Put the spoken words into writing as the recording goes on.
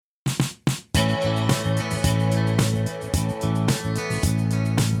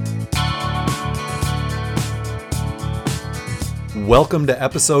Welcome to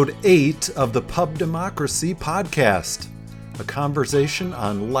episode 8 of the Pub Democracy podcast, a conversation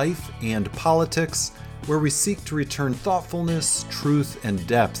on life and politics where we seek to return thoughtfulness, truth, and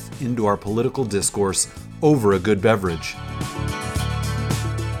depth into our political discourse over a good beverage.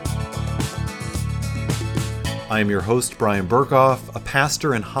 I am your host, Brian Berghoff, a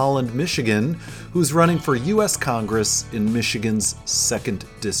pastor in Holland, Michigan, who's running for U.S. Congress in Michigan's 2nd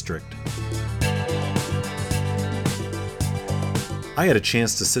District. I had a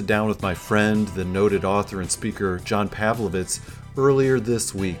chance to sit down with my friend, the noted author and speaker John Pavlovitz, earlier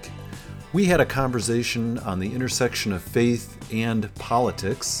this week. We had a conversation on the intersection of faith and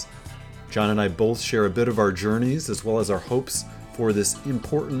politics. John and I both share a bit of our journeys as well as our hopes for this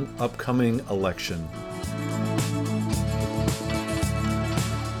important upcoming election.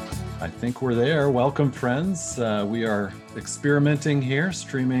 I think we're there. Welcome, friends. We are experimenting here,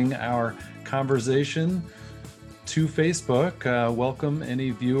 streaming our conversation to Facebook. Welcome any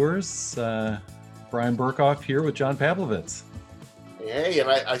viewers. Brian Berghoff here with John Pavlovitz. Hey, and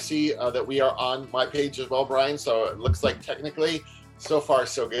I see that we are on my page as well, Brian. So it looks like technically, so far,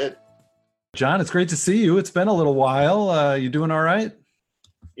 so good. John, it's great to see you. It's been a little while. You doing all right?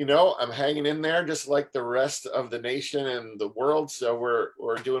 You know, I'm hanging in there just like the rest of the nation and the world. So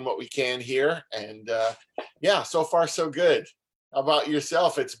we're doing what we can here. And yeah, so far, so good. How about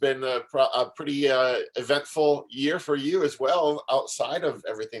yourself? It's been a pretty eventful year for you as well, outside of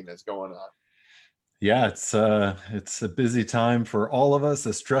everything that's going on. Yeah, it's a busy time for all of us,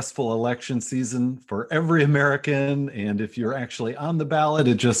 a stressful election season for every American. And if you're actually on the ballot,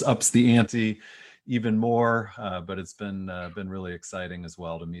 it just ups the ante even more. But it's been really exciting as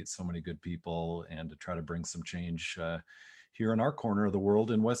well to meet so many good people and to try to bring some change here in our corner of the world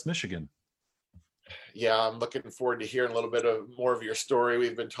in West Michigan. Yeah, I'm looking forward to hearing a little bit more of your story.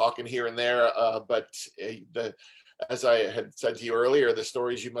 We've been talking here and there, but as I had said to you earlier, the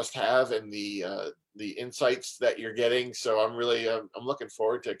stories you must have and the insights that you're getting. So I'm looking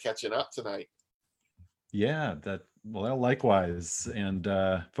forward to catching up tonight. Yeah, likewise. And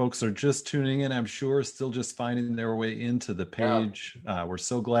folks are just tuning in, I'm sure, still just finding their way into the page. Yeah. We're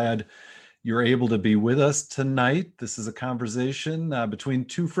so glad you're able to be with us tonight. This is a conversation between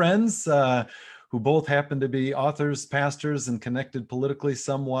two friends who both happen to be authors, pastors, and connected politically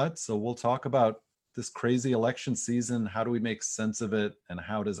somewhat. So we'll talk about this crazy election season. How do we make sense of it? And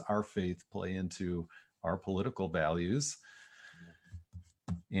how does our faith play into our political values?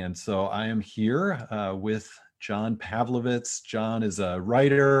 And so I am here with John Pavlovitz. John is a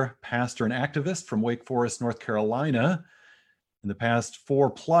writer, pastor, and activist from Wake Forest, North Carolina. In the past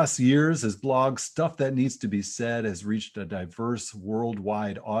 4+ years, his blog, Stuff That Needs to Be Said, has reached a diverse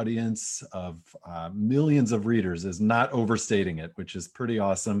worldwide audience of millions of readers, is not overstating it, which is pretty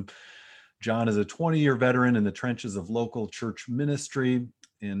awesome. John is a 20-year veteran in the trenches of local church ministry,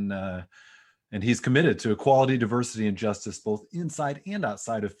 and he's committed to equality, diversity, and justice, both inside and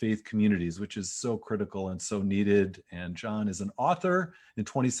outside of faith communities, which is so critical and so needed. And John is an author. In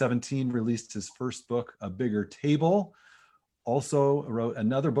 2017, released his first book, A Bigger Table. Also wrote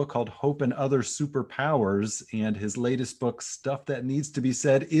another book called Hope and Other Superpowers, and his latest book, Stuff That Needs to Be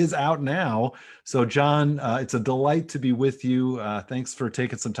Said, is out now. So John, it's a delight to be with you. Thanks for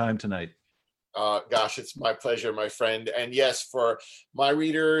taking some time tonight. Gosh, it's my pleasure, my friend. And yes, for my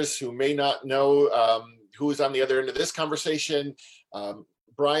readers who may not know who is on the other end of this conversation,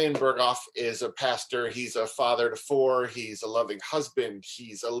 Brian Berghoff is a pastor. He's a father to 4. He's a loving husband.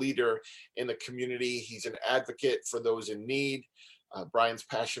 He's a leader in the community. He's an advocate for those in need. Brian's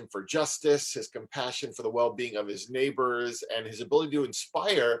passion for justice, his compassion for the well-being of his neighbors, and his ability to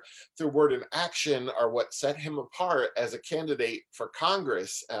inspire through word and action are what set him apart as a candidate for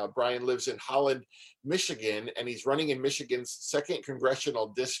Congress. Brian lives in Holland, Michigan, and he's running in Michigan's 2nd Congressional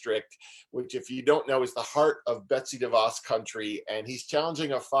District, which, if you don't know, is the heart of Betsy DeVos country. And he's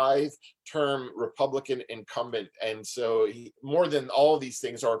challenging a 5-term Republican incumbent. And so more than all of these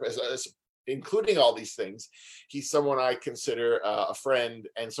things are, including all these things, he's someone I consider a friend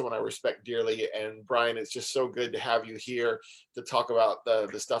and someone I respect dearly. And Brian, it's just so good to have you here to talk about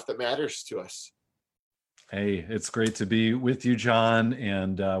the stuff that matters to us. Hey, it's great to be with you, John.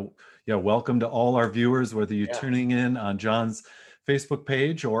 And welcome to all our viewers, whether you're tuning in on John's Facebook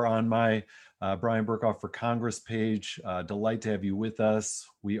page or on my Brian Berghoff for Congress page. Delight to have you with us.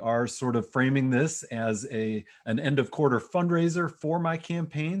 We are sort of framing this as an end of quarter fundraiser for my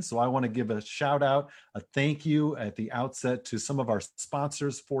campaign. So I want to give a shout out, a thank you at the outset to some of our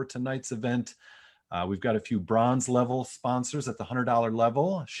sponsors for tonight's event. We've got a few bronze level sponsors at the $100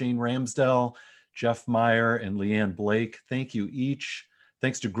 level, Shane Ramsdell, Jeff Meyer, and Leanne Blake. Thank you each.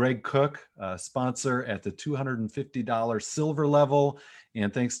 Thanks to Greg Cook, sponsor at the $250 silver level.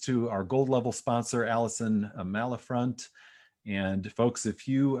 And thanks to our gold level sponsor, Allison Malafront. And folks, if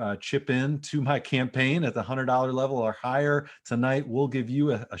you chip in to my campaign at the $100 level or higher tonight, we'll give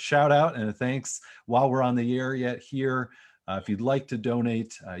you a shout out and a thanks while we're on the air yet here. If you'd like to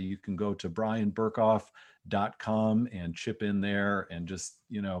donate, you can go to brianberghoff.com and chip in there. And just,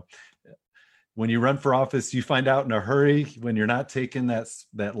 when you run for office, you find out in a hurry when you're not taking that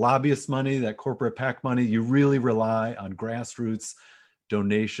lobbyist money, that corporate PAC money. You really rely on grassroots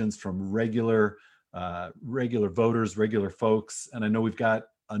donations from regular voters, regular folks. And I know we've got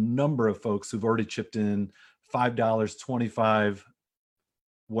a number of folks who've already chipped in $5, $25,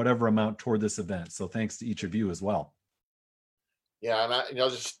 whatever amount toward this event. So thanks to each of you as well. Yeah, and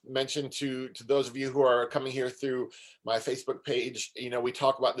I'll just mention to those of you who are coming here through my Facebook page, we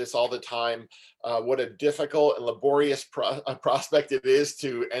talk about this all the time, what a difficult and laborious prospect it is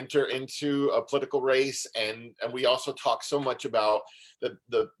to enter into a political race. And we also talk so much about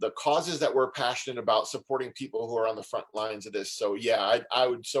the causes that we're passionate about, supporting people who are on the front lines of this. So yeah, I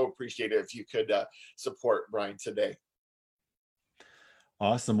would so appreciate it if you could support Brian today.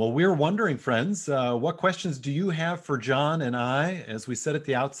 Awesome. Well, we're wondering, friends, what questions do you have for John and I? As we said at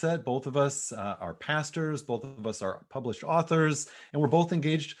the outset, both of us are pastors, both of us are published authors, and we're both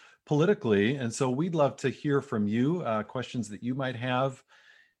engaged politically. And so we'd love to hear from you, questions that you might have.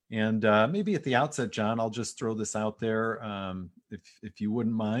 And maybe at the outset, John, I'll just throw this out there. If you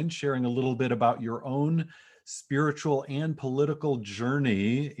wouldn't mind sharing a little bit about your own spiritual and political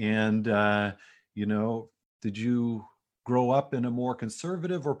journey. And, did you grow up in a more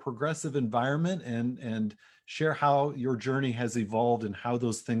conservative or progressive environment, and share how your journey has evolved and how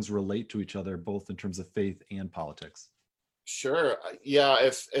those things relate to each other, both in terms of faith and politics? Sure. Yeah.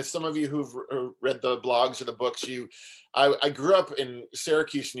 If some of you who've read the blogs or the books, I grew up in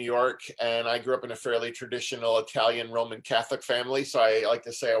Syracuse, New York, and I grew up in a fairly traditional Italian Roman Catholic family. So I like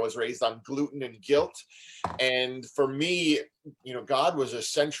to say I was raised on gluten and guilt. And for me, God was a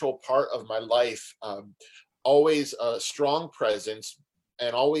central part of my life. Always a strong presence,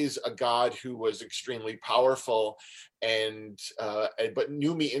 and always a God who was extremely powerful but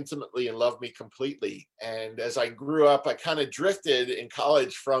knew me intimately and loved me completely. And as I grew up, I kind of drifted in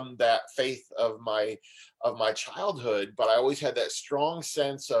college from that faith of my childhood, but I always had that strong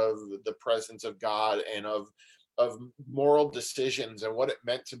sense of the presence of God and of moral decisions and what it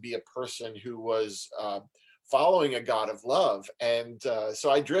meant to be a person who was following a God of love. And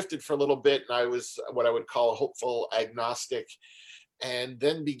so I drifted for a little bit, and I was what I would call a hopeful agnostic, and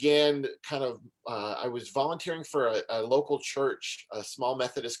then began I was volunteering for a local church, a small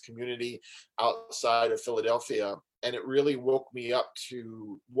Methodist community outside of Philadelphia. And it really woke me up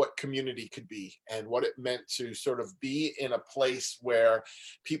to what community could be and what it meant to sort of be in a place where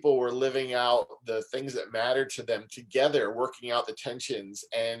people were living out the things that mattered to them together, working out the tensions,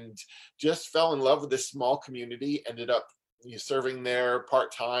 and just fell in love with this small community, ended up serving there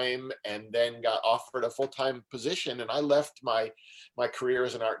part-time, and then got offered a full-time position. And I left my career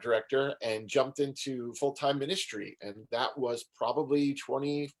as an art director and jumped into full-time ministry. And that was probably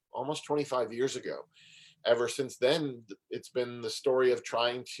almost 25 years ago. Ever since then, it's been the story of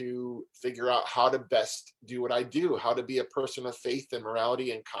trying to figure out how to best do what I do, how to be a person of faith and morality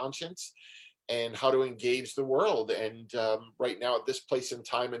and conscience, and how to engage the world. And right now, at this place in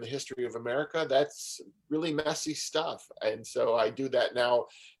time in the history of America, that's really messy stuff. And so I do that now,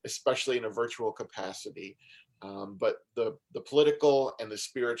 especially in a virtual capacity. But the political and the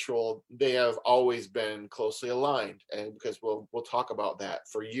spiritual, they have always been closely aligned. And because we'll talk about that.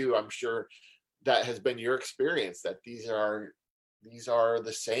 For you, I'm sure that has been your experience, that these are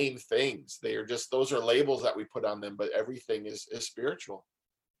the same things. They are just, those are labels that we put on them, but everything is spiritual.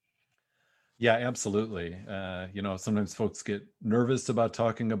 Yeah, absolutely. Sometimes folks get nervous about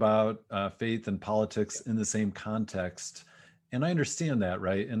talking about faith and politics in the same context. And I understand that,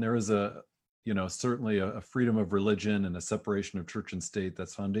 right? And there is certainly a freedom of religion and a separation of church and state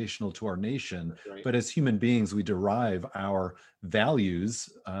that's foundational to our nation. Right. But as human beings, we derive our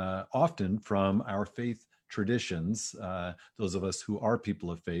values often from our faith traditions, those of us who are people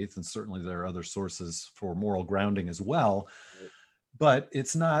of faith, and certainly there are other sources for moral grounding as well. Right. But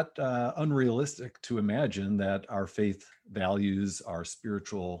it's not unrealistic to imagine that our faith values, our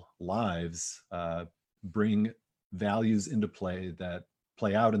spiritual lives bring values into play that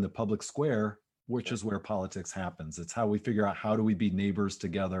play out in the public square, which is where politics happens. It's how we figure out, how do we be neighbors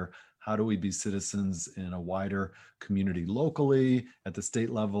together? How do we be citizens in a wider community locally, at the state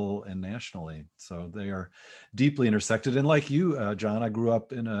level, and nationally? So they are deeply intersected. And like you, John, I grew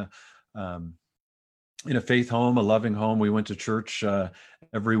up in a in a faith home, a loving home. We went to church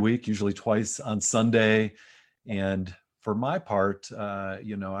every week, usually twice on Sunday. And for my part,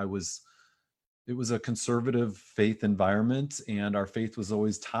 it was a conservative faith environment, and our faith was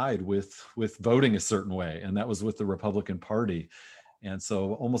always tied with voting a certain way, and that was with the Republican Party. And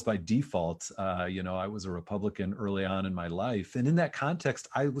so almost by default, I was a Republican early on in my life. And in that context,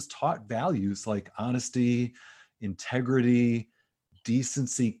 I was taught values like honesty, integrity,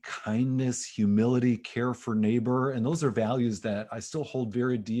 decency, kindness, humility, care for neighbor. And those are values that I still hold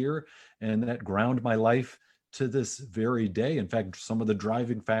very dear and that ground my life to this very day. In fact, some of the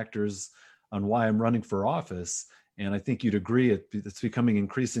driving factors on why I'm running for office. And I think you'd agree, it's becoming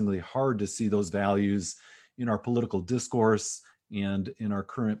increasingly hard to see those values in our political discourse and in our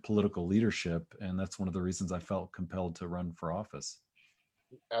current political leadership. And that's one of the reasons I felt compelled to run for office.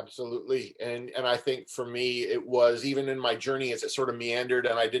 Absolutely. And I think for me, it was even in my journey as it sort of meandered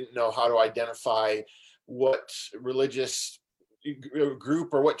and I didn't know how to identify what religious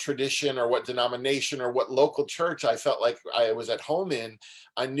group or what tradition or what denomination or what local church I felt like I was at home in.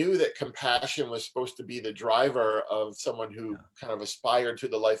 I knew that compassion was supposed to be the driver of someone who kind of aspired to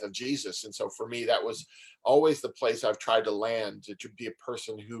the life of Jesus. And so for me, that was always the place I've tried to land, to be a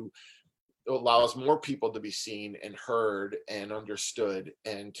person who allows more people to be seen and heard and understood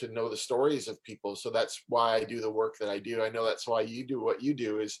and to know the stories of people. So that's why I do the work that I do. I know that's why you do what you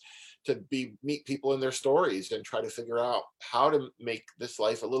do, is to meet people in their stories and try to figure out how to make this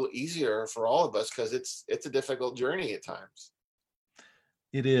life a little easier for all of us, because it's a difficult journey at times.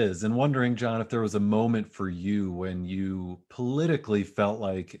 It is. And wondering, John, if there was a moment for you when you politically felt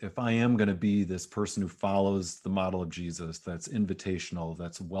like, if I am going to be this person who follows the model of Jesus, that's invitational,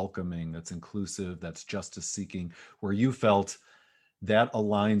 that's welcoming, that's inclusive, that's justice seeking, where you felt that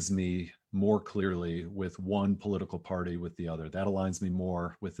aligns me more clearly with one political party with the other. That aligns me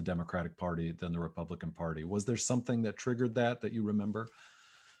more with the Democratic Party than the Republican Party. Was there something that triggered that you remember?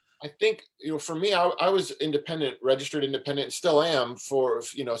 I think, for me, I was independent, registered independent, and still am for,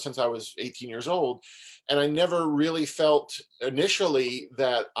 since I was 18 years old. And I never really felt initially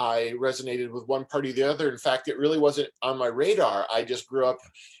that I resonated with one party or the other. In fact, it really wasn't on my radar. I just grew up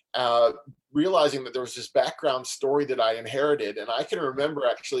realizing that there was this background story that I inherited. And I can remember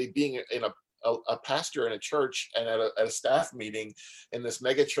actually being in a pastor in a church and at a staff meeting in this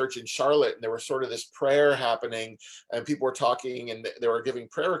mega church in Charlotte, and there was sort of this prayer happening and people were talking and they were giving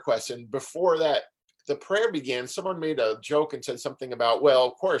prayer requests. And before that, the prayer began, someone made a joke and said something about, well,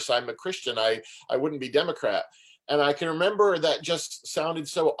 of course, I'm a Christian. I wouldn't be Democrat. And I can remember that just sounded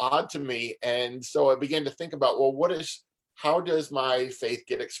so odd to me. And so I began to think about, well, how does my faith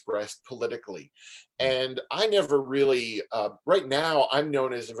get expressed politically? And I never really, right now, I'm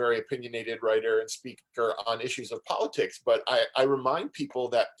known as a very opinionated writer and speaker on issues of politics, but I remind people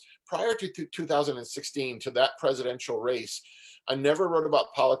that prior to 2016, to that presidential race, I never wrote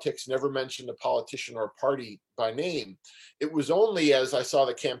about politics, never mentioned a politician or a party by name. It was only as I saw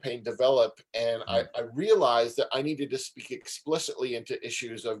the campaign develop and I realized that I needed to speak explicitly into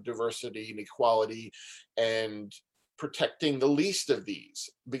issues of diversity and equality and protecting the least of these,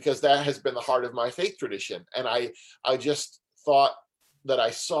 because that has been the heart of my faith tradition. And I just thought that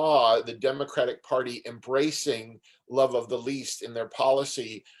I saw the Democratic Party embracing love of the least in their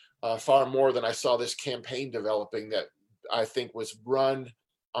policy far more than I saw this campaign developing that I think was run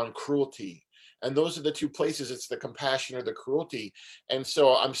on cruelty. And those are the two places, it's the compassion or the cruelty. And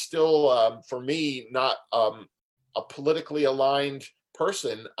so I'm still, for me, not a politically aligned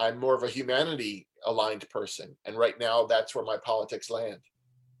person. I'm more of a humanity aligned person. And right now, that's where my politics land.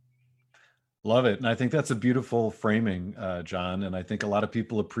 Love it. And I think that's a beautiful framing, John. And I think a lot of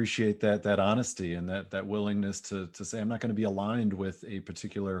people appreciate that honesty and that willingness to say, I'm not going to be aligned with a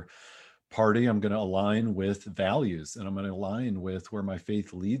particular party. I'm going to align with values and I'm going to align with where my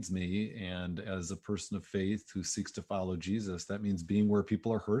faith leads me. And as a person of faith who seeks to follow Jesus, that means being where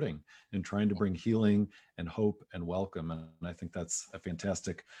people are hurting and trying to bring healing and hope and welcome. And I think that's a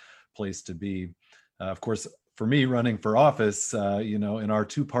fantastic place to be. Of course, for me, running for office, in our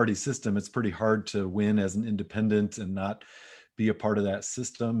two-party system, it's pretty hard to win as an independent and not be a part of that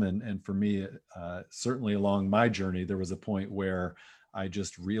system. And for me, certainly along my journey, there was a point where I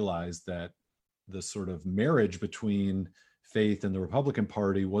just realized that the sort of marriage between faith and the Republican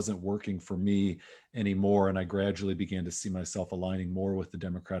Party wasn't working for me anymore. And I gradually began to see myself aligning more with the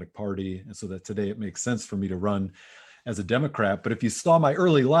Democratic Party. And so that today it makes sense for me to run as a Democrat. But if you saw my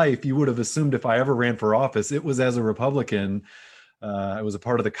early life, you would have assumed if I ever ran for office, it was as a Republican. I was a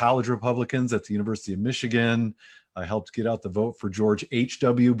part of the college Republicans at the University of Michigan. I helped get out the vote for George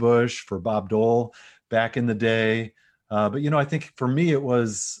H.W. Bush, for Bob Dole back in the day. But I think for me, it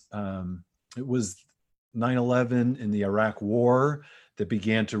was 9/11 in the Iraq War that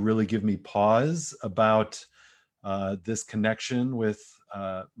began to really give me pause about this connection with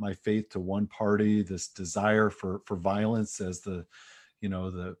my faith to one party, this desire for violence as the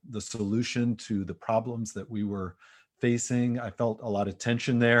solution to the problems that we were facing. I felt a lot of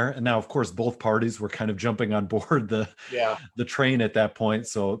tension there, and now, of course, both parties were kind of jumping on board Yeah. the train at that point.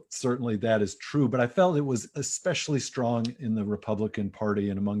 So certainly that is true. But I felt it was especially strong in the Republican Party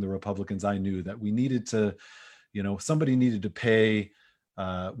and among the Republicans I knew that we needed to, somebody needed to pay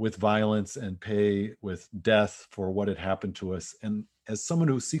with violence and pay with death for what had happened to us. And as someone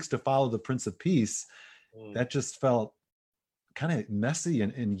who seeks to follow the Prince of Peace, that just felt kind of messy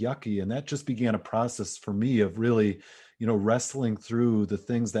and yucky. And that just began a process for me of really, wrestling through the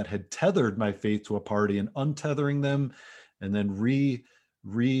things that had tethered my faith to a party and untethering them, and then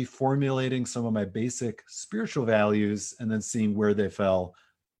reformulating some of my basic spiritual values, and then seeing where they fell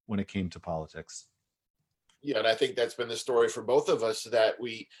when it came to politics. Yeah, and I think that's been the story for both of us, that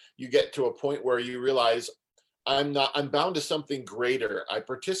you get to a point where you realize I'm bound to something greater. I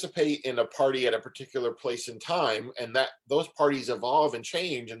participate in a party at a particular place in time, and that those parties evolve and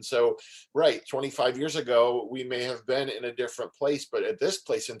change. And so, right, 25 years ago, we may have been in a different place, but at this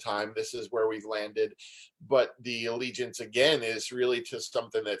place in time, this is where we've landed. But the allegiance again is really to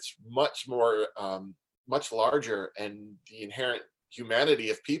something that's much more, much larger, and the inherent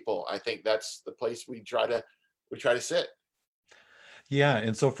humanity of people. I think that's the place we try to sit. Yeah.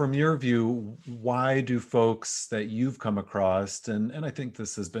 And so from your view, why do folks that you've come across, and I think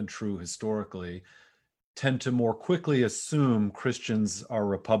this has been true historically, tend to more quickly assume Christians are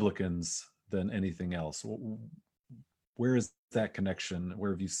Republicans than anything else? Where is that connection?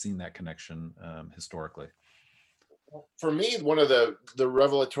 Where have you seen that connection historically? For me, one of the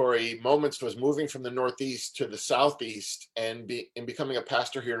revelatory moments was moving from the Northeast to the Southeast, and becoming a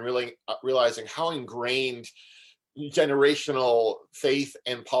pastor here, and really realizing how ingrained generational faith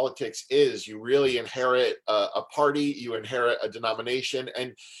and politics is. You really inherit a party, you inherit a denomination,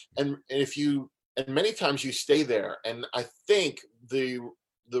 and if you, and many times you stay there. And I think the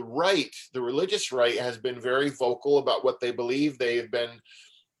religious right has been very vocal about what they believe. They have been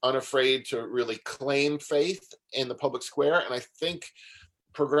unafraid to really claim faith in the public square. And I think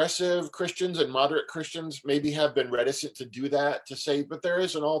progressive Christians and moderate Christians maybe have been reticent to do that, to say, but there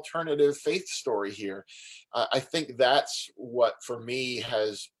is an alternative faith story here. I think that's what, for me,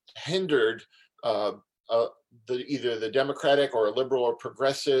 has hindered either the democratic or liberal or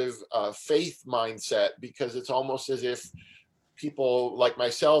progressive faith mindset, because it's almost as if people like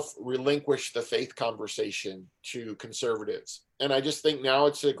myself relinquish the faith conversation to conservatives. And I just think now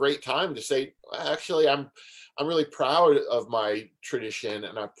it's a great time to say, actually, I'm really proud of my tradition,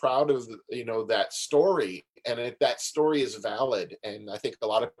 and I'm proud of that story. And if that story is valid, and I think a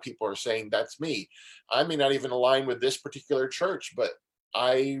lot of people are saying that's me. I may not even align with this particular church, but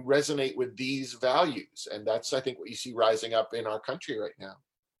I resonate with these values. And that's, I think, what you see rising up in our country right now.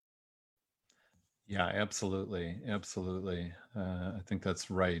 Yeah, absolutely. Absolutely. I think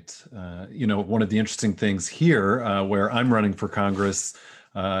that's right. One of the interesting things here, where I'm running for Congress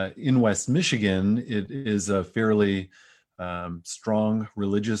in West Michigan, it is a fairly strong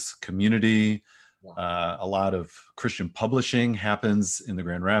religious community. A lot of Christian publishing happens in the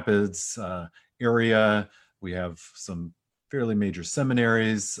Grand Rapids area. We have some fairly major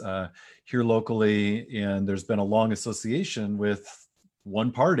seminaries here locally, and there's been a long association with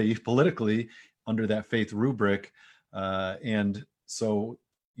one party politically under that faith rubric. And so,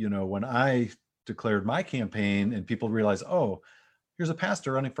 when I declared my campaign and people realize, oh, here's a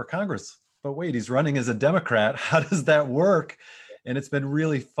pastor running for Congress, but wait, he's running as a Democrat. How does that work? And it's been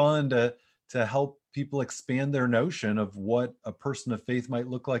really fun to help people expand their notion of what a person of faith might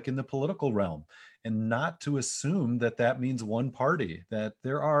look like in the political realm, and not to assume that that means one party, that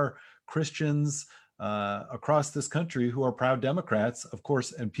there are Christians across this country who are proud Democrats, of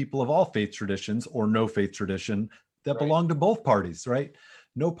course, and people of all faith traditions or no faith tradition that belong to both parties, right?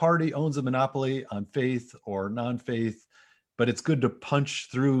 No party owns a monopoly on faith or non-faith, but it's good to punch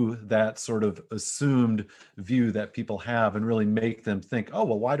through that sort of assumed view that people have and really make them think, oh,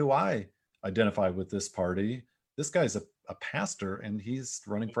 well, why do I identify with this party? This guy's a pastor and he's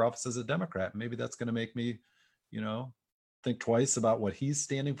running for office as a Democrat. Maybe that's going to make me, think twice about what he's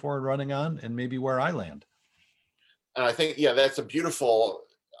standing for and running on, and maybe where I land. And I think, that's a beautiful,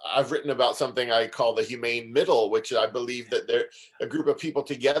 I've written about something I call the humane middle, which I believe that they're a group of people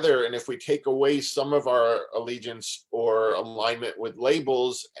together. And if we take away some of our allegiance or alignment with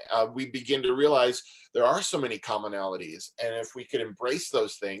labels, we begin to realize there are so many commonalities. And if we could embrace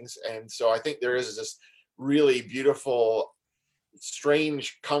those things. And so I think there is this really beautiful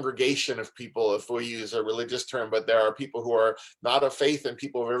strange congregation of people, if we use a religious term, but there are people who are not of faith and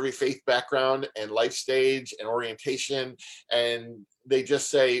people of every faith background and life stage and orientation. And they just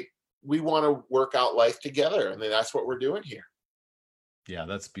say, we want to work out life together. And then that's what we're doing here. Yeah,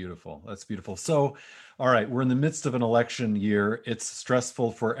 that's beautiful. That's beautiful. So, all right, we're in the midst of an election year. It's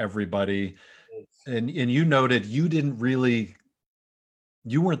stressful for everybody. And you noted you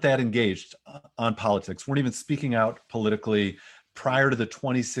weren't that engaged on politics, weren't even speaking out politically prior to the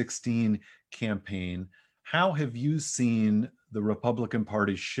 2016 campaign. How have you seen the Republican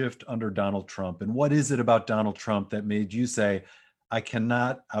Party shift under Donald Trump? And what is it about Donald Trump that made you say, I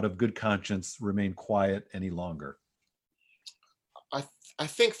cannot, out of good conscience, remain quiet any longer? I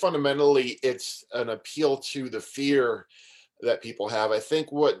think fundamentally it's an appeal to the fear that people have. I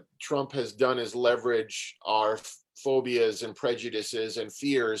think what Trump has done is leverage our phobias and prejudices and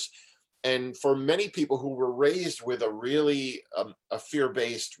fears. And for many people who were raised with a really a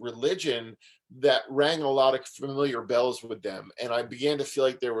fear-based religion, that rang a lot of familiar bells with them. And I began to feel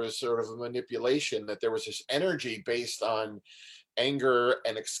like there was sort of a manipulation, that there was this energy based on anger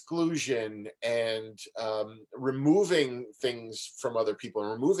and exclusion and removing things from other people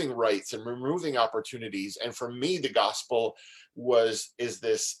and removing rights and removing opportunities. And for me, the gospel is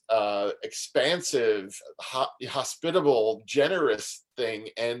this expansive, hospitable, generous thing.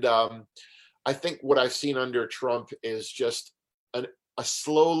 And I think what I've seen under Trump is just a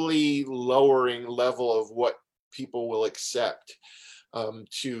slowly lowering level of what people will accept,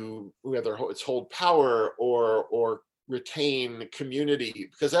 to whether it's hold power or retain community,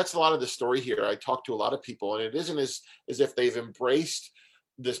 because that's a lot of the story here. I talk to a lot of people, and it isn't as if they've embraced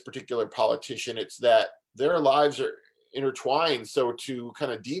this particular politician. It's that their lives are intertwined. So to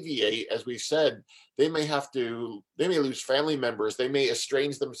kind of deviate, as we said, they may lose family members, they may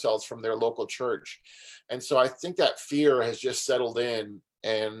estrange themselves from their local church. And so I think that fear has just settled in.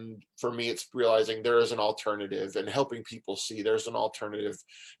 And for me, it's realizing there is an alternative and helping people see there's an alternative.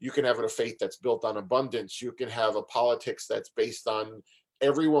 You can have a faith that's built on abundance. You can have a politics that's based on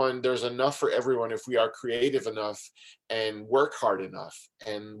everyone. There's enough for everyone if we are creative enough and work hard enough.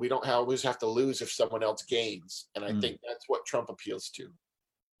 And we don't always have to lose if someone else gains. And I think that's what Trump appeals to,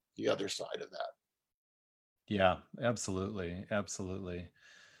 the other side of that. Yeah, absolutely. Absolutely.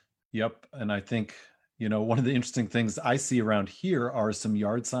 Yep. And I think, one of the interesting things I see around here are some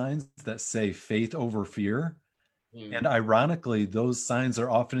yard signs that say faith over fear. And ironically, those signs are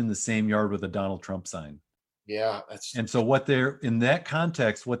often in the same yard with a Donald Trump sign. Yeah. And so in that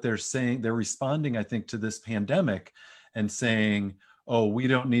context, what they're saying, they're responding, I think, to this pandemic and saying, oh, we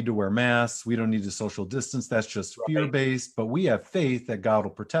don't need to wear masks. We don't need to social distance. That's just fear-based, but we have faith that God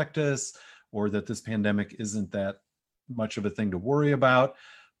will protect us, or that this pandemic isn't that much of a thing to worry about.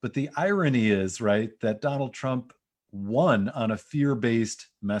 But the irony is, right, that Donald Trump won on a fear-based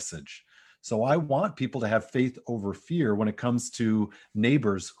message. So I want people to have faith over fear when it comes to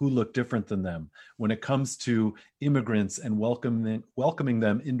neighbors who look different than them, when it comes to immigrants and welcoming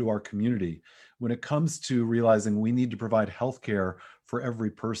them into our community, when it comes to realizing we need to provide healthcare for every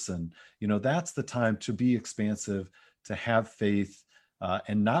person. That's the time to be expansive, to have faith,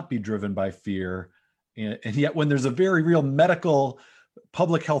 and not be driven by fear. And yet when there's a very real medical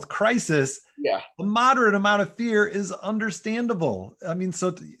public health crisis, a moderate amount of fear is understandable. I mean,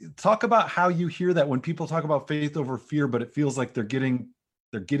 so talk about how you hear that when people talk about faith over fear, but it feels like they're getting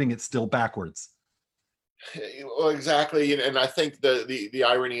it still backwards. Well, exactly. And I think the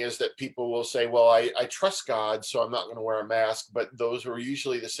irony is that people will say, well, I trust God, so I'm not going to wear a mask. But those are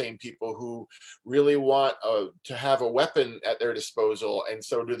usually the same people who really want to have a weapon at their disposal. And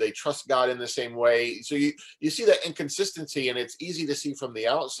so do they trust God in the same way? So you see that inconsistency, and it's easy to see from the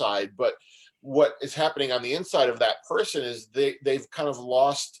outside. But what is happening on the inside of that person is they've kind of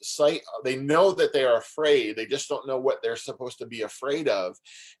lost sight. They know that they are afraid. They just don't know what they're supposed to be afraid of.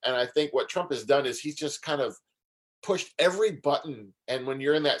 And I think what Trump has done is he's just kind of pushed every button. And when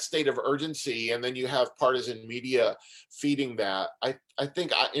you're in that state of urgency, and then you have partisan media feeding that, I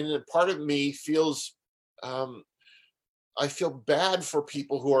think part of me feels, I feel bad for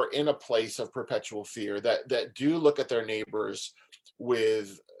people who are in a place of perpetual fear, that do look at their neighbors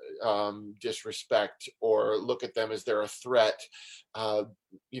with disrespect, or look at them as they're a threat.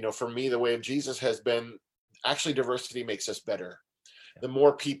 For me, the way of Jesus has been, actually, diversity makes us better. The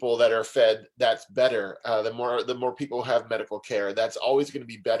more people that are fed, that's better. The more people have medical care, that's always going to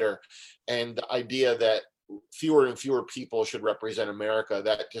be better. And the idea that fewer and fewer people should represent America,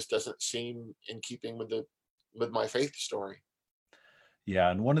 that just doesn't seem in keeping with my faith story.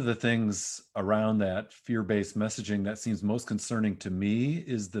 Yeah, and one of the things around that fear-based messaging that seems most concerning to me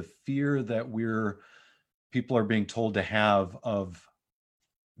is the fear that we're people are being told to have of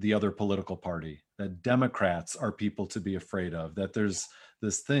the other political party, that Democrats are people to be afraid of, that there's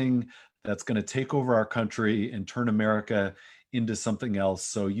this thing that's going to take over our country and turn America into something else.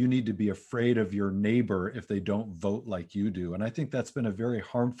 So you need to be afraid of your neighbor if they don't vote like you do. And I think that's been a very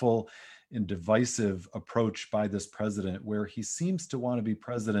harmful and divisive approach by this president, where he seems to want to be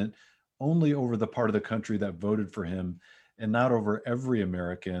president only over the part of the country that voted for him and not over every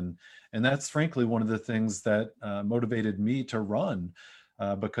American. And that's frankly one of the things that motivated me to run.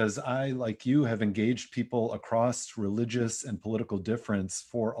 Because I, like you, have engaged people across religious and political difference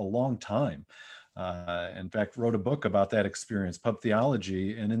for a long time. In fact, wrote a book about that experience, Pub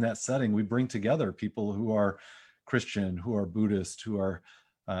Theology. And in that setting, we bring together people who are Christian, who are Buddhist, who are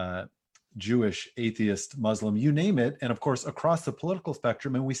Jewish, atheist, Muslim, you name it. And of course, across the political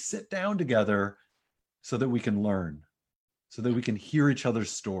spectrum. And we sit down together so that we can learn, so that we can hear each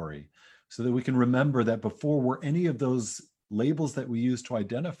other's story, so that we can remember that before we're any of those labels that we use to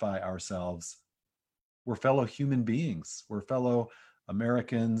identify ourselves, we're fellow human beings, we're fellow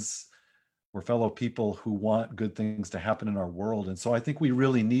Americans, we're fellow people who want good things to happen in our world. And so I think we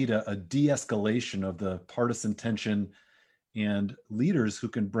really need a de-escalation of the partisan tension and leaders who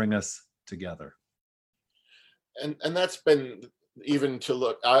can bring us together. And that's been, even to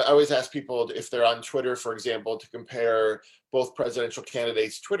look, I always ask people if they're on Twitter, for example, to compare both presidential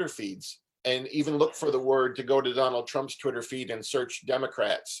candidates' Twitter feeds, and even look for the word, to go to Donald Trump's Twitter feed and search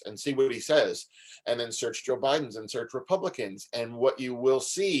Democrats and see what he says, and then search Joe Biden's and search Republicans. And what you will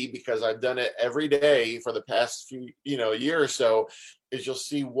see, because I've done it every day for the past few, year or so, is you'll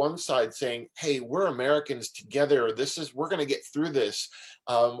see one side saying, hey, we're Americans together. We're going to get through this.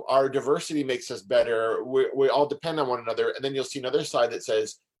 Our diversity makes us better. We all depend on one another. And then you'll see another side that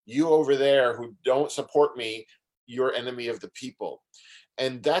says, you over there who don't support me, you're enemy of the people.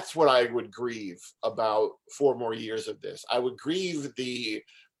 And that's what I would grieve about 4 more years of this. I would grieve the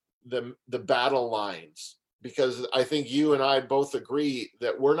battle lines, because I think you and I both agree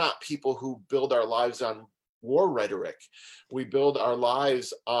that we're not people who build our lives on war rhetoric. We build our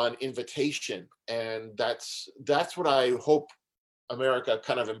lives on invitation. And that's what I hope America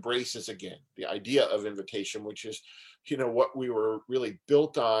kind of embraces again, the idea of invitation, which is, what we were really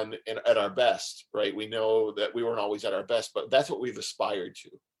built on at our best, right? We know that we weren't always at our best, but that's what we've aspired to.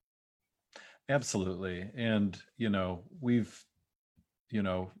 Absolutely. And, we've,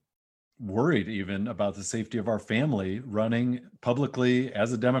 worried even about the safety of our family running publicly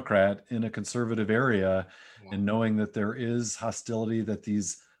as a Democrat in a conservative area, and knowing that there is hostility, that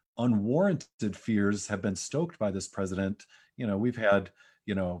these unwarranted fears have been stoked by this president. We've had,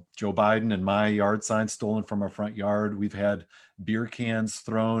 Joe Biden and my yard sign stolen from our front yard. We've had beer cans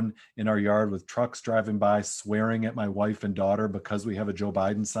thrown in our yard with trucks driving by swearing at my wife and daughter because we have a Joe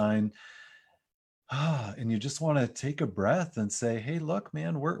Biden sign. And you just want to take a breath and say, hey, look,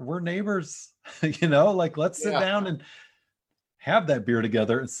 man, we're neighbors, let's sit down and have that beer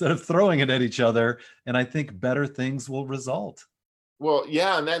together instead of throwing it at each other. And I think better things will result. Well,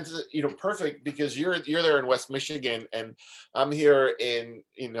 yeah, and that's perfect, because you're there in West Michigan, and I'm here in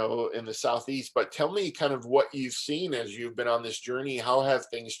in the Southeast. But tell me kind of what you've seen as you've been on this journey. How have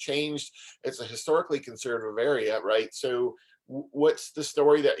things changed? It's a historically conservative area, right? So, what's the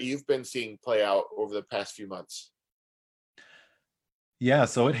story that you've been seeing play out over the past few months? Yeah,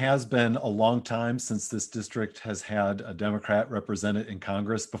 so it has been a long time since this district has had a Democrat represented in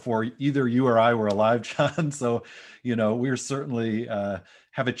Congress, before either you or I were alive, John. So, we're certainly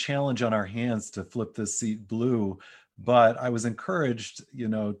have a challenge on our hands to flip this seat blue. But I was encouraged,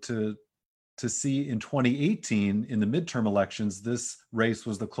 to see in 2018, in the midterm elections, this race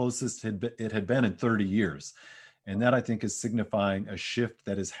was the closest it had been in 30 years. And that, I think, is signifying a shift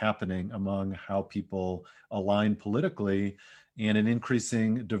that is happening among how people align politically, and an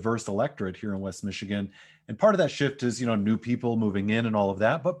increasing diverse electorate here in West Michigan. And part of that shift is, new people moving in and all of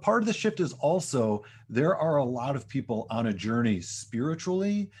that. But part of the shift is also, there are a lot of people on a journey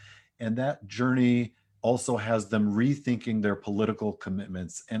spiritually, and that journey also has them rethinking their political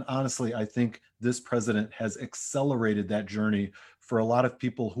commitments. And honestly, I think this president has accelerated that journey for a lot of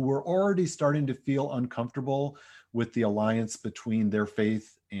people who were already starting to feel uncomfortable with the alliance between their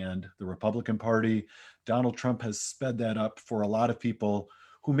faith and the Republican Party. Donald Trump has sped that up for a lot of people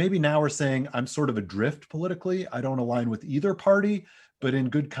who maybe now are saying, I'm sort of adrift politically. I don't align with either party, but in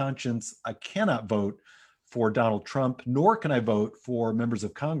good conscience, I cannot vote for Donald Trump, nor can I vote for members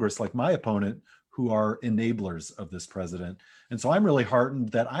of Congress like my opponent, who are enablers of this president. And so I'm really heartened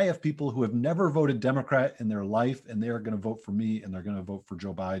that I have people who have never voted Democrat in their life, and they are going to vote for me, and they're going to vote for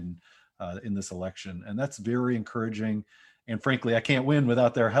Joe Biden in this election. And that's very encouraging. And frankly, I can't win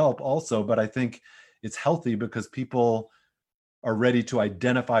without their help also, but I think it's healthy because people are ready to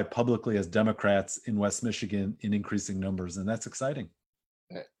identify publicly as Democrats in West Michigan in increasing numbers, and that's exciting.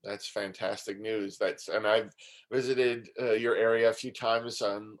 That's fantastic news. And I've visited your area a few times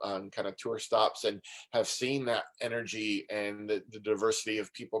on kind of tour stops, and have seen that energy and the diversity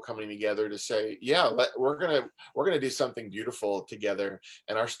of people coming together to say, yeah, we're gonna do something beautiful together,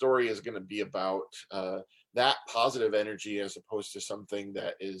 and our story is going to be about that positive energy as opposed to something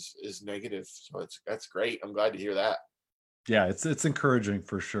that is negative. So that's great. I'm glad to hear that. Yeah, it's encouraging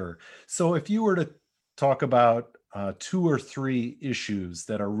for sure. So if you were to talk about two or three issues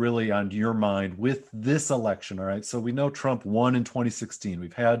that are really on your mind with this election, all right? So we know Trump won in 2016.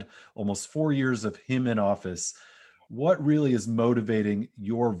 We've had almost 4 years of him in office. What really is motivating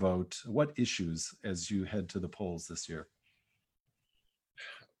your vote? What issues as you head to the polls this year?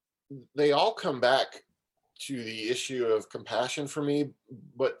 They all come back to the issue of compassion for me.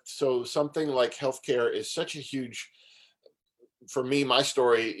 But so something like healthcare is such a huge, for me, my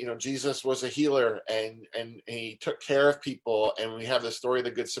story, Jesus was a healer, and he took care of people, and we have the story of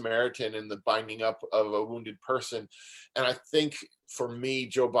the Good Samaritan and the binding up of a wounded person. And I think for me,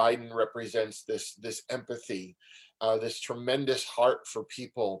 Joe Biden represents this empathy, this tremendous heart for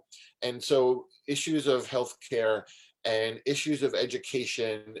people. And so issues of healthcare and issues of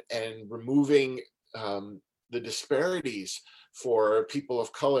education and removing the disparities for people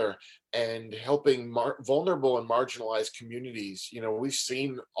of color, and helping vulnerable and marginalized communities. We've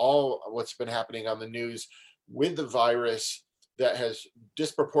seen all what's been happening on the news with the virus that has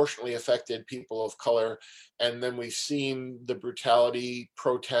disproportionately affected people of color. And then we've seen the brutality,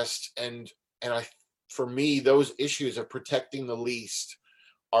 protests, and for me, those issues of protecting the least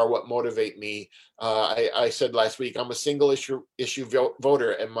are what motivate me. I said last week, I'm a single issue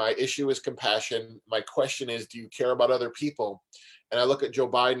voter, and my issue is compassion. My question is, do you care about other people? And I look at Joe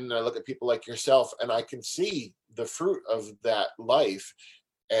Biden, and I look at people like yourself, and I can see the fruit of that life,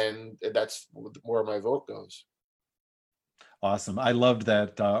 and that's where my vote goes. Awesome. I loved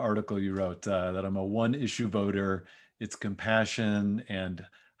that article you wrote, that I'm a one issue voter. It's compassion and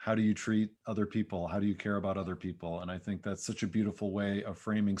how do you treat other people? How do you care about other people? And I think that's such a beautiful way of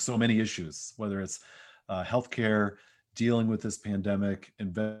framing so many issues, whether it's healthcare, dealing with this pandemic,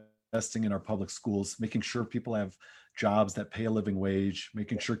 investing in our public schools, making sure people have jobs that pay a living wage,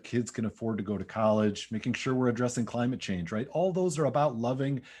 making sure kids can afford to go to college, making sure we're addressing climate change, right? All those are about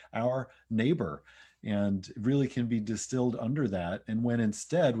loving our neighbor, and it really can be distilled under that. And when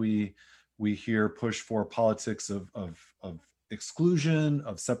instead we hear push for politics of exclusion,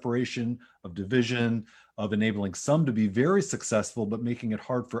 of separation, of division, of enabling some to be very successful, but making it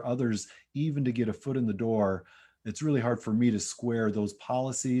hard for others even to get a foot in the door, it's really hard for me to square those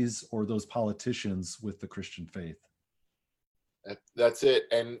policies or those politicians with the Christian faith. That's it.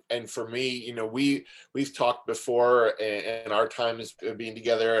 And for me, we've talked before, and our times being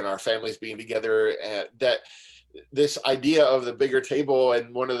together and our families being together, that this idea of the bigger table,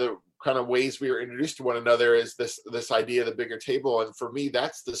 and one of the kind of ways we were introduced to one another is this idea of the bigger table. And for me,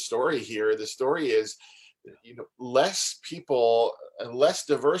 that's the story here. The story is, less people and less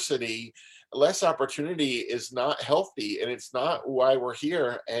diversity, less opportunity is not healthy, and it's not why we're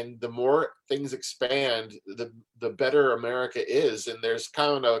here. And the more things expand, the better America is. And there's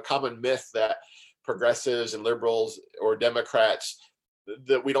kind of a common myth that progressives and liberals or Democrats,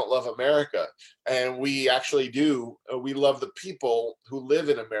 that we don't love America, and we actually do. We love the people who live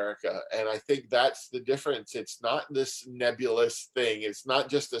in America, and I think that's the difference. It's not this nebulous thing. It's not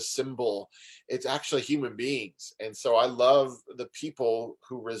just a symbol. It's actually human beings. And so I love the people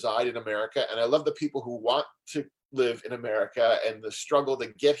who reside in America, and I love the people who want to live in America and the struggle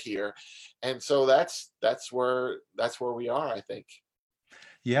to get here. And so that's where we are, I think.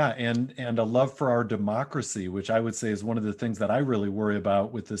 Yeah, and a love for our democracy, which I would say is one of the things that I really worry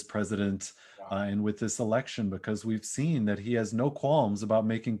about with this president and with this election, because we've seen that he has no qualms about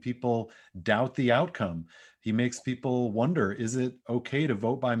making people doubt the outcome. He makes people wonder, is it okay to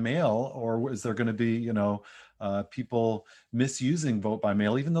vote by mail, or is there going to be, people misusing vote by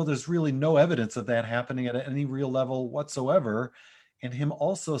mail, even though there's really no evidence of that happening at any real level whatsoever. And him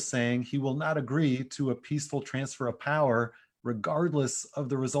also saying he will not agree to a peaceful transfer of power regardless of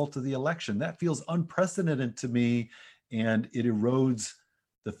the result of the election. That feels unprecedented to me, and it erodes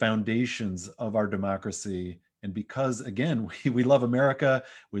the foundations of our democracy. And because, again, we love America,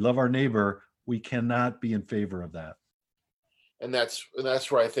 we love our neighbor, we cannot be in favor of that. And that's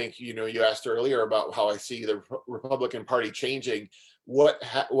where I think, you asked earlier about how I see the Republican Party changing. What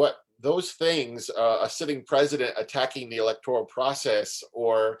those things, a sitting president attacking the electoral process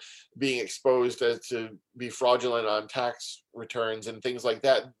or being exposed as to be fraudulent on tax returns and things like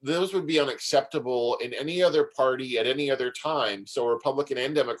that, those would be unacceptable in any other party at any other time. So Republican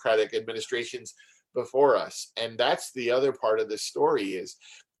and Democratic administrations before us. And that's the other part of this story is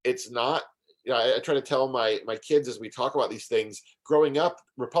it's not, I try to tell my kids as we talk about these things, growing up,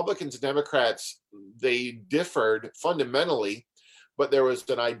 Republicans and Democrats, they differed fundamentally, but there was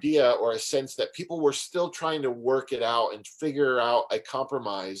an idea or a sense that people were still trying to work it out and figure out a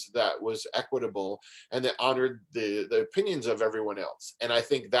compromise that was equitable and that honored the opinions of everyone else. And I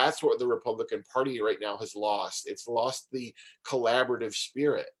think that's what the Republican Party right now has lost. It's lost the collaborative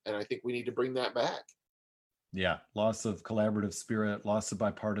spirit. And I think we need to bring that back. Yeah, loss of collaborative spirit, loss of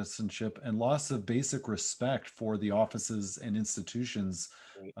bipartisanship, and loss of basic respect for the offices and institutions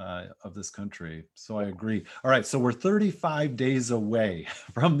of this country. So I agree. All right, so we're 35 days away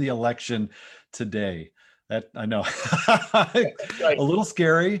from the election today. That I know, Right. a little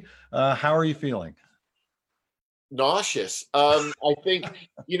scary. How are you feeling? Nauseous. I think,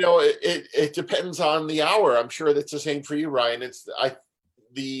 it depends on the hour. I'm sure that's the same for you, Ryan.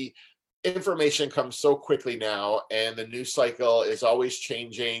 The information comes so quickly now, and the news cycle is always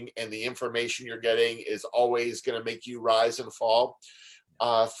changing, and the information you're getting is always going to make you rise and fall.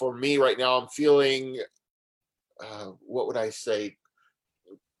 For me right now, I'm feeling, what would I say?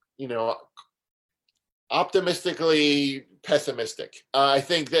 Optimistically pessimistic. I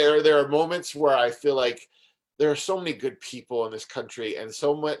think there are moments where I feel like there are so many good people in this country and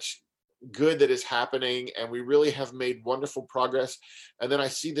so much good that is happening, and we really have made wonderful progress. And then I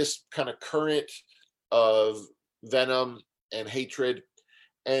see this kind of current of venom and hatred,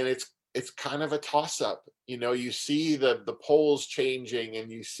 and it's kind of a toss-up. You see the polls changing,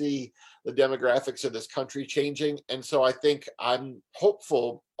 and you see the demographics of this country changing. And so I think I'm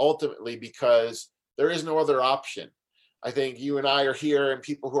hopeful ultimately because there is no other option. I think you and I are here, and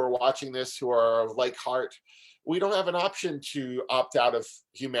people who are watching this who are of like heart, we don't have an option to opt out of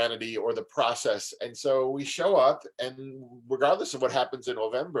humanity or the process. And so we show up, and regardless of what happens in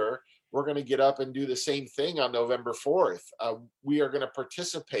November, we're going to get up and do the same thing on November 4th. We are going to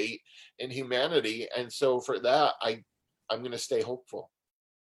participate in humanity. And so for that, I'm going to stay hopeful.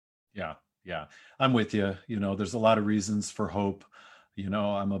 Yeah, I'm with you. There's a lot of reasons for hope.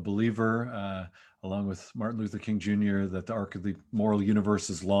 I'm a believer, along with Martin Luther King Jr., that the arc of the moral universe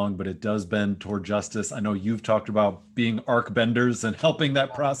is long, but it does bend toward justice. I know you've talked about being arc benders and helping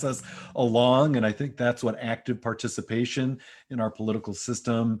that process along. And I think that's what active participation in our political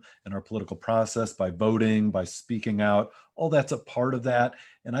system and our political process, by voting, by speaking out, all that's a part of that.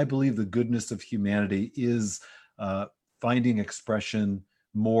 And I believe the goodness of humanity is finding expression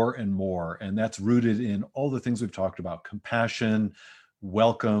more and more. And that's rooted in all the things we've talked about: compassion,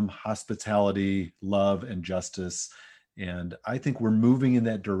 welcome, hospitality, love, and justice. And I think we're moving in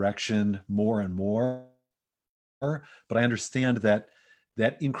that direction more and more. But I understand that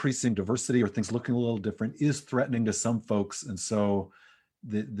increasing diversity or things looking a little different is threatening to some folks. And so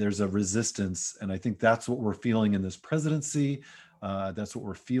there's a resistance. And I think that's what we're feeling in this presidency. That's what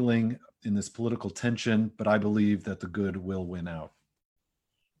we're feeling in this political tension. But I believe that the good will win out.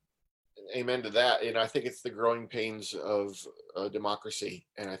 Amen to that. And I think it's the growing pains of democracy.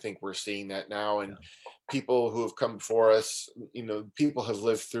 And I think we're seeing that now. And people who have come before us, people have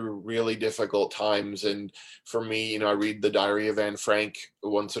lived through really difficult times. And for me, I read the Diary of Anne Frank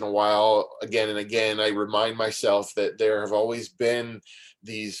once in a while, again and again. I remind myself that there have always been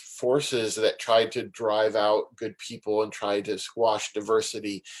these forces that tried to drive out good people and tried to squash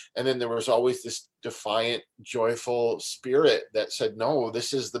diversity. And then there was always this defiant, joyful spirit that said, no,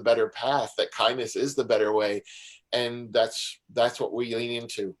 this is the better path, that kindness is the better way. And that's what we lean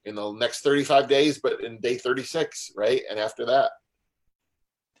into in the next 35 days, but in day 36, right? And after that.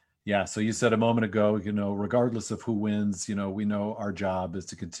 Yeah. So you said a moment ago, regardless of who wins, we know our job is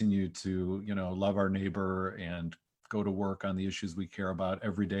to continue to, love our neighbor and go to work on the issues we care about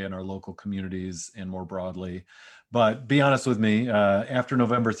every day in our local communities and more broadly. But be honest with me, after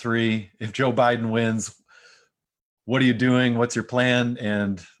November 3, if Joe Biden wins, what are you doing? What's your plan?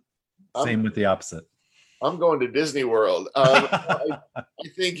 And same with the opposite. I'm going to Disney World. I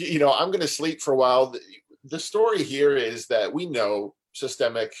think, I'm going to sleep for a while. The story here is that we know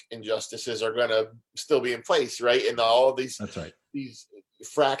systemic injustices are going to still be in place, right? And all of these, that's right, these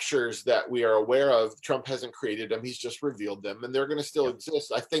fractures that we are aware of, Trump hasn't created them. He's just revealed them, and they're going to still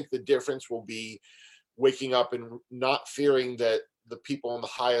exist. I think the difference will be waking up and not fearing that the people in the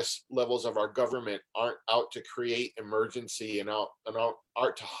highest levels of our government aren't out to create emergency and out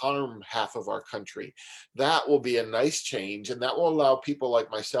to harm half of our country. That will be a nice change, and that will allow people like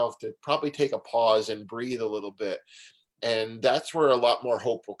myself to probably take a pause and breathe a little bit. And that's where a lot more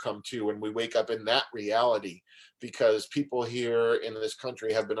hope will come to when we wake up in that reality, because people here in this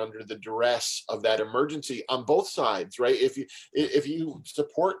country have been under the duress of that emergency on both sides, right? If you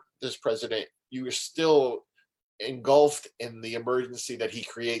support this president, you are still engulfed in the emergency that he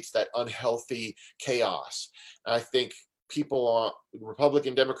creates, that unhealthy chaos. And I think people,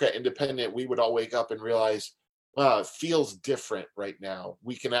 Republican, Democrat, Independent, we would all wake up and realize, wow, it feels different right now.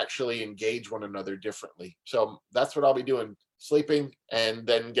 We can actually engage one another differently. So that's what I'll be doing, sleeping and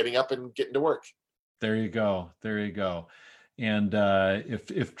then getting up and getting to work. There you go. There you go. And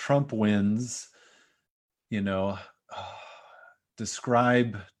if Trump wins, you know,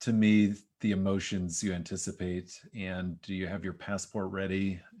 describe to me the emotions you anticipate. And do you have your passport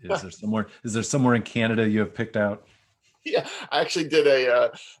ready? Is there somewhere in Canada you have picked out? Yeah, I actually did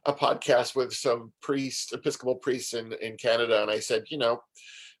a podcast with some Episcopal priests in Canada, and I said,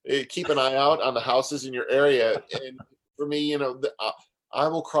 keep an eye out on the houses in your area. And for me, I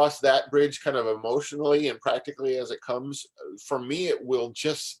will cross that bridge kind of emotionally and practically as it comes. For me, it will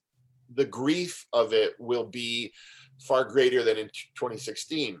just, the grief of it will be far greater than in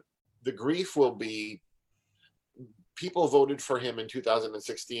 2016. The grief will be people voted for him in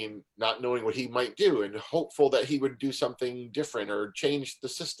 2016, not knowing what he might do and hopeful that he would do something different or change the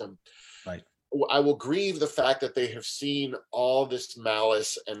system. Right. I will grieve the fact that they have seen all this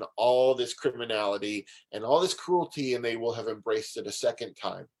malice and all this criminality and all this cruelty, and they will have embraced it a second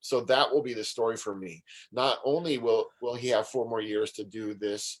time. So that will be the story for me. Not only will he have 4 more years to do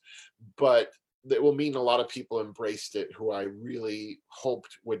this, but it will mean a lot of people embraced it who I really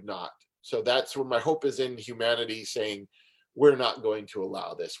hoped would not. So that's where my hope is, in humanity saying, we're not going to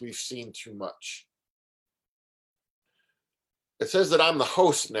allow this. We've seen too much. It says that I'm the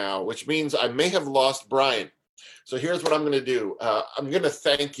host now, which means I may have lost Brian. So here's what I'm going to do. I'm going to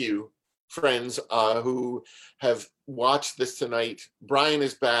thank you, friends who have watched this tonight. Brian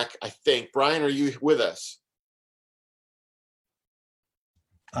is back, I think. Brian, are you with us?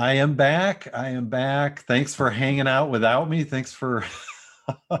 I am back. Thanks for hanging out without me. Thanks for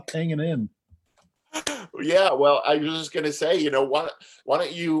hanging in. Yeah, well, I was just going to say, why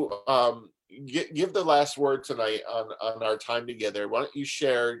don't you give the last word tonight on our time together? Why don't you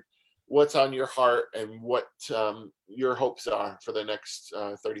share what's on your heart and what your hopes are for the next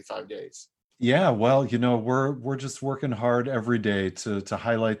 35 days? Yeah, well, we're just working hard every day to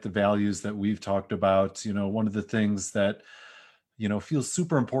highlight the values that we've talked about. One of the things that feels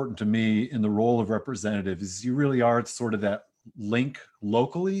super important to me in the role of representative is you really are sort of that link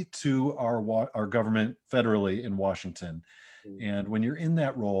locally to our government federally in Washington. And when you're in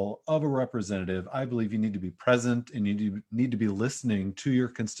that role of a representative, I believe you need to be present and you need to be listening to your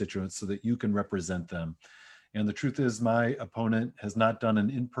constituents so that you can represent them. And the truth is, my opponent has not done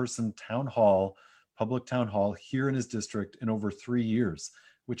an in-person public town hall here in his district in over 3 years,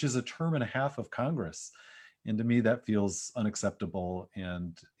 which is a term and a half of Congress. And to me, that feels unacceptable.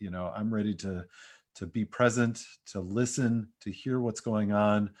 And, I'm ready to be present, to listen, to hear what's going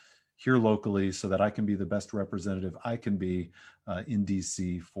on here locally so that I can be the best representative I can be in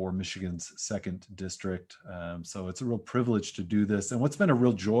DC for Michigan's 2nd district. So it's a real privilege to do this. And what's been a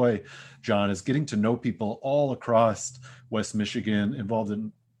real joy, John, is getting to know people all across West Michigan, involved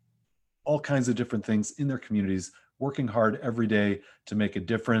in all kinds of different things in their communities, working hard every day to make a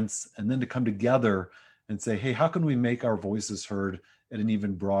difference, and then to come together and say, hey, how can we make our voices heard at an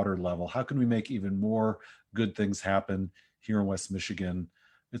even broader level? How can we make even more good things happen here in West Michigan?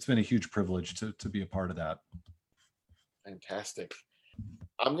 It's been a huge privilege to be a part of that. Fantastic.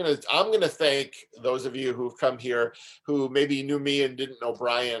 I'm gonna thank those of you who've come here who maybe knew me and didn't know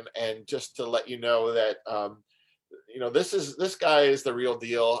Brian, and just to let you know that this guy is the real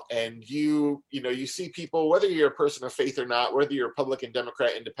deal. And you see people, whether you're a person of faith or not, whether you're Republican,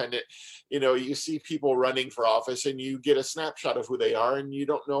 Democrat, Independent, you see people running for office and you get a snapshot of who they are and you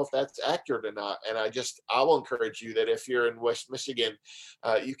don't know if that's accurate or not. And I will encourage you that if you're in West Michigan,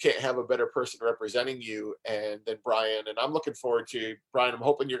 you can't have a better person representing you than Brian. And I'm looking forward to, Brian, I'm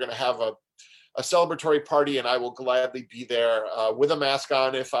hoping you're going to have a celebratory party, and I will gladly be there with a mask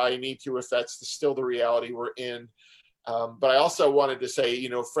on if I need to, if that's still the reality we're in. But I also wanted to say,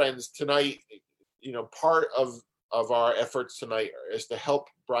 friends, tonight, part of our efforts tonight is to help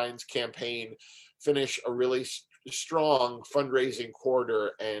Brian's campaign finish a really strong fundraising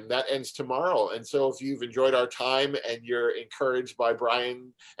quarter, and that ends tomorrow. And so if you've enjoyed our time and you're encouraged by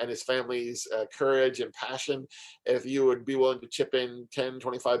Brian and his family's courage and passion, if you would be willing to chip in 10,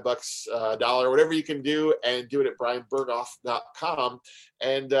 25 bucks, a dollar, whatever you can do, and do it at brianberghoff.com.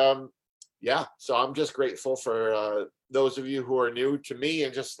 And yeah, so I'm just grateful for those of you who are new to me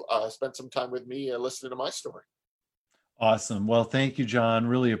and just spent some time with me listening to my story. Awesome. Well, thank you, John.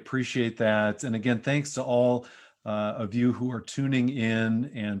 Really appreciate that. And again, thanks to all of you who are tuning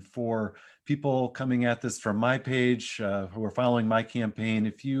in, and for people coming at this from my page who are following my campaign.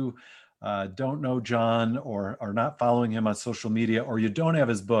 If you don't know John or are not following him on social media, or you don't have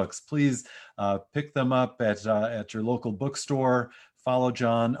his books, please pick them up at your local bookstore. Follow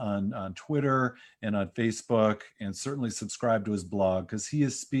John on Twitter and on Facebook, and certainly subscribe to his blog, because he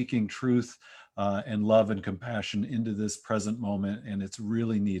is speaking truth and love and compassion into this present moment, and it's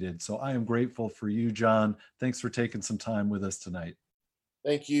really needed. So I am grateful for you, John. Thanks for taking some time with us tonight.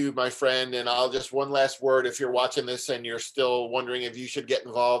 Thank you, my friend. And I'll just one last word. If you're watching this and you're still wondering if you should get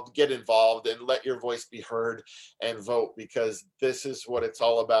involved and let your voice be heard and vote, because this is what it's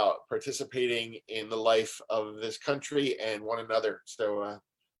all about, participating in the life of this country and one another. So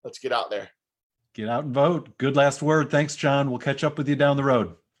let's get out there. Get out and vote. Good last word. Thanks, John. We'll catch up with you down the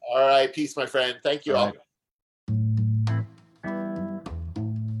road. All right. Peace, my friend. Thank you all. Right.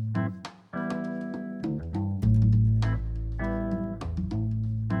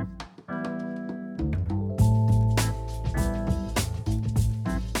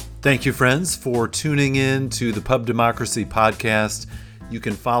 Thank you, friends, for tuning in to the Pub Democracy podcast. You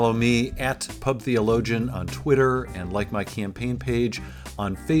can follow me at Pub Theologian on Twitter, and like my campaign page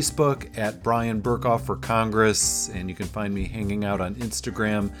on Facebook at Brian Berghoff for Congress. And you can find me hanging out on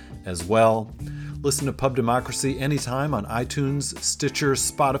Instagram as well. Listen to Pub Democracy anytime on iTunes, Stitcher,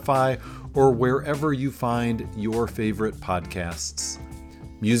 Spotify, or wherever you find your favorite podcasts.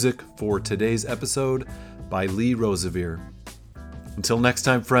 Music for today's episode by Lee Rosevere. Until next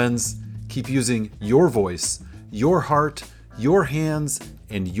time, friends, keep using your voice, your heart, your hands,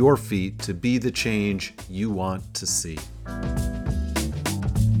 and your feet to be the change you want to see.